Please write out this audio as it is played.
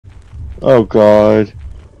Oh god.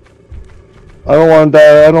 I don't want to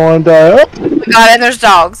die. I don't want to die. Oh. We got it. There's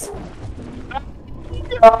dogs. God,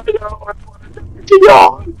 I don't want to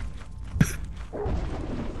die.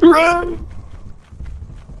 Run!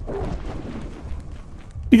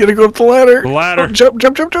 You gotta go up the ladder. The ladder. Oh, jump,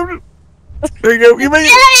 jump, jump, jump. There you go. You made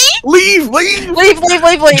it. Leave, leave. Leave.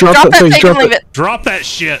 Drop Drop that thing, thing drop and leave it. Drop that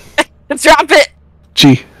shit. Drop it.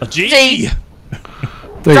 G. A G. G.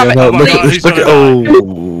 There Drop you it. go. Oh my Look God, at he's look at. gonna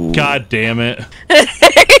Oh. God damn it.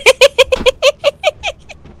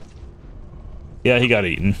 Yeah, he got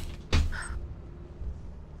eaten.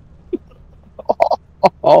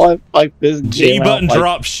 Oh, I like this. G button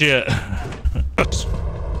drop shit.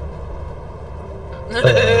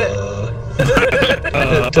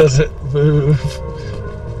 It doesn't move.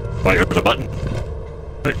 Wait, here's a button.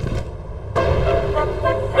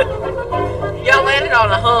 Y'all landed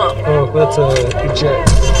on a hump. Oh, that's a eject.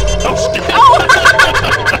 Oh shit.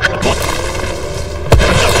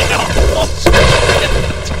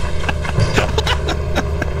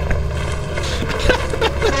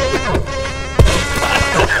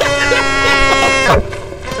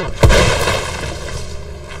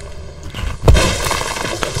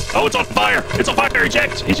 Oh, it's on fire! It's on fire!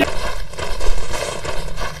 Eject! Eject!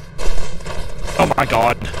 Oh my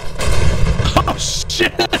god! Oh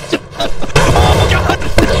shit! Oh god!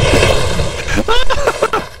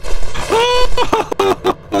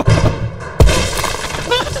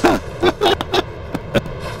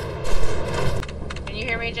 Can you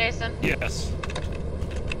hear me, Jason? Yes.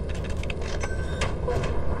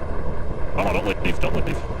 Oh, don't leave! Don't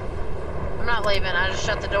leave! I'm not leaving. I just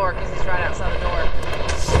shut the door because he's right outside the door.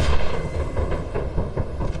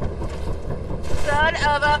 Son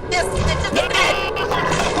of a biscuit!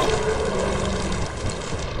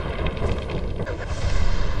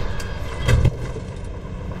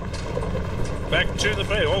 Back to the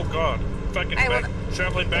bay. Oh god. Fucking Hey, back.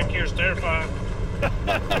 Traveling back here is terrifying.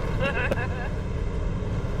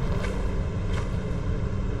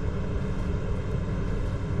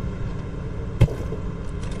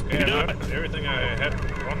 Okay, I have everything I had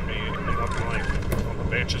on me on the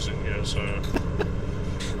benches in here, so.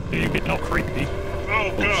 You get all creepy.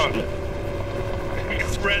 Oh god!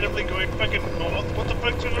 It's randomly going fucking north. What the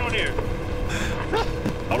fuck's going on here?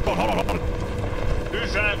 Hold on.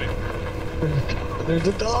 Who's driving? There's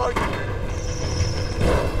a dog.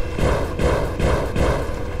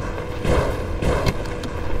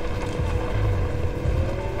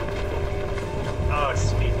 Oh,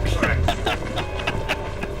 sweet Christ.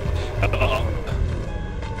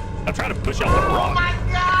 I'm trying to push out the rock. Oh my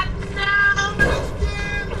god, no!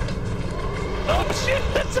 Oh shit!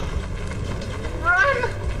 Run!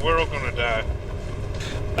 We're all gonna die.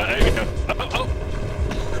 There you go.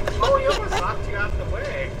 Oh, you almost knocked you out the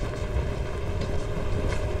way.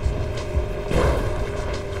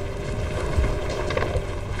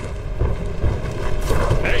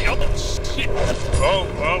 Hey, oh shit! Oh.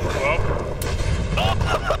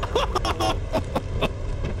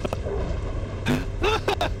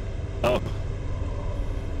 Oh.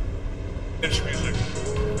 It's music.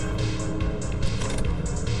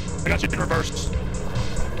 I got you in reverse.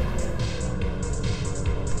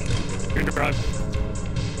 You're in your drive.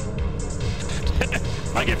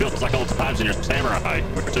 Like it feels like old times in your samurai,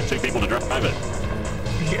 where it took two people to drive it.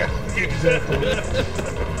 Yeah, exactly.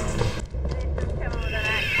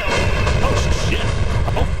 Oh shit!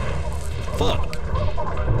 Oh fuck!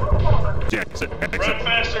 Exit. Run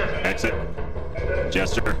faster! Exit.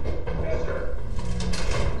 Jester.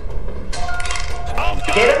 Oh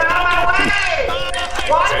god! Get him out of my way!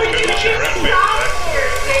 Why would you just stop here,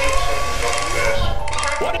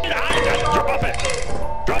 What did I do? Drop it!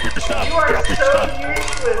 Drop your stuff! You are Drop your so stuff!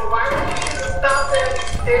 useless. Why would you just stop there and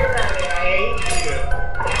stare at me? I hate you.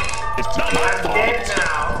 It's not my I'm fault! dead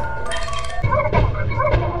now.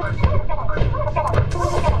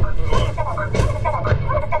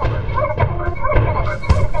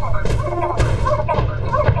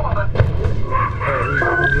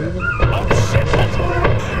 Oh shit! That's...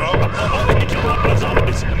 Oh, we can kill one of those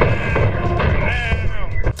zombies!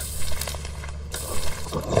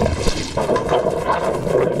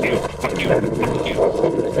 Fuck you!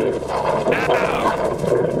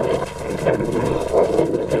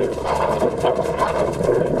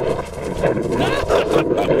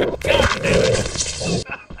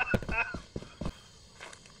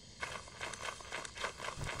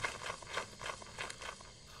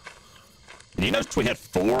 You notice we had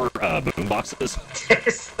 4 boom boxes?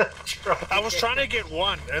 I was trying to get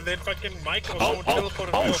one, and then fucking Michael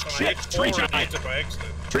teleported off, and I hit 4 tree and giant. hit it by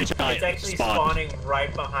accident. Tree giant It's actually spawned. spawning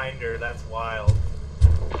right behind her. That's wild.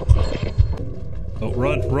 Oh,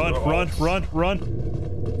 run, run, run, run, run.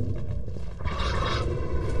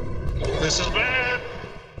 This is bad.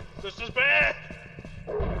 This is bad.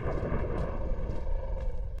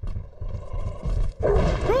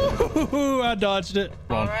 Ooh, I dodged it.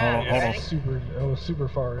 Hold on, hold on, hold on. I was super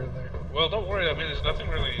far in there. Well, don't worry. I mean, there's nothing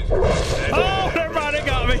really. Oh, never mind, it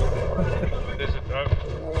got me. There's a dog.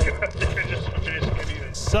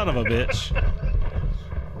 Son of a bitch.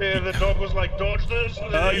 Yeah, the dog was like, dodge this.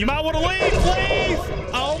 You might want to leave, please.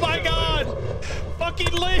 Oh my God.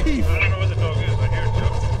 Fucking leave. I don't know where the dog is. I hear it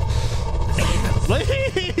jump.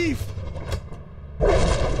 Leave. I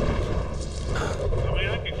mean,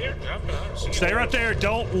 I can hear it jump, but I don't see it. Stay right there.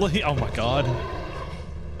 Don't leave. Oh my God.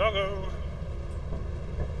 Doggo.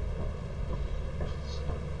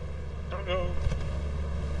 Doggo.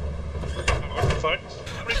 What the fuck?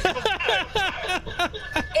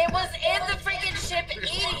 It was in the freaking ship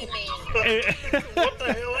eating me. What the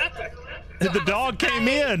hell happened? The dog came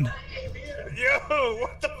in. Yo,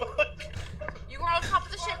 what the fuck? You were on top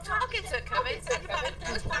of the ship talking to him. It said about it.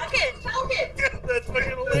 It was talking. That's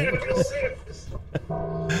fucking hilarious.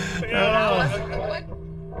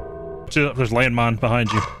 There's landmine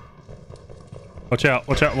behind you. Watch out,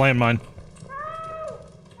 landmine.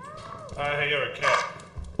 I hear a cat.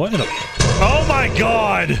 What in the... Oh my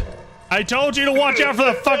God! I told you to watch out for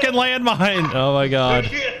the fucking landmine! Oh my God.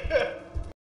 Yeah.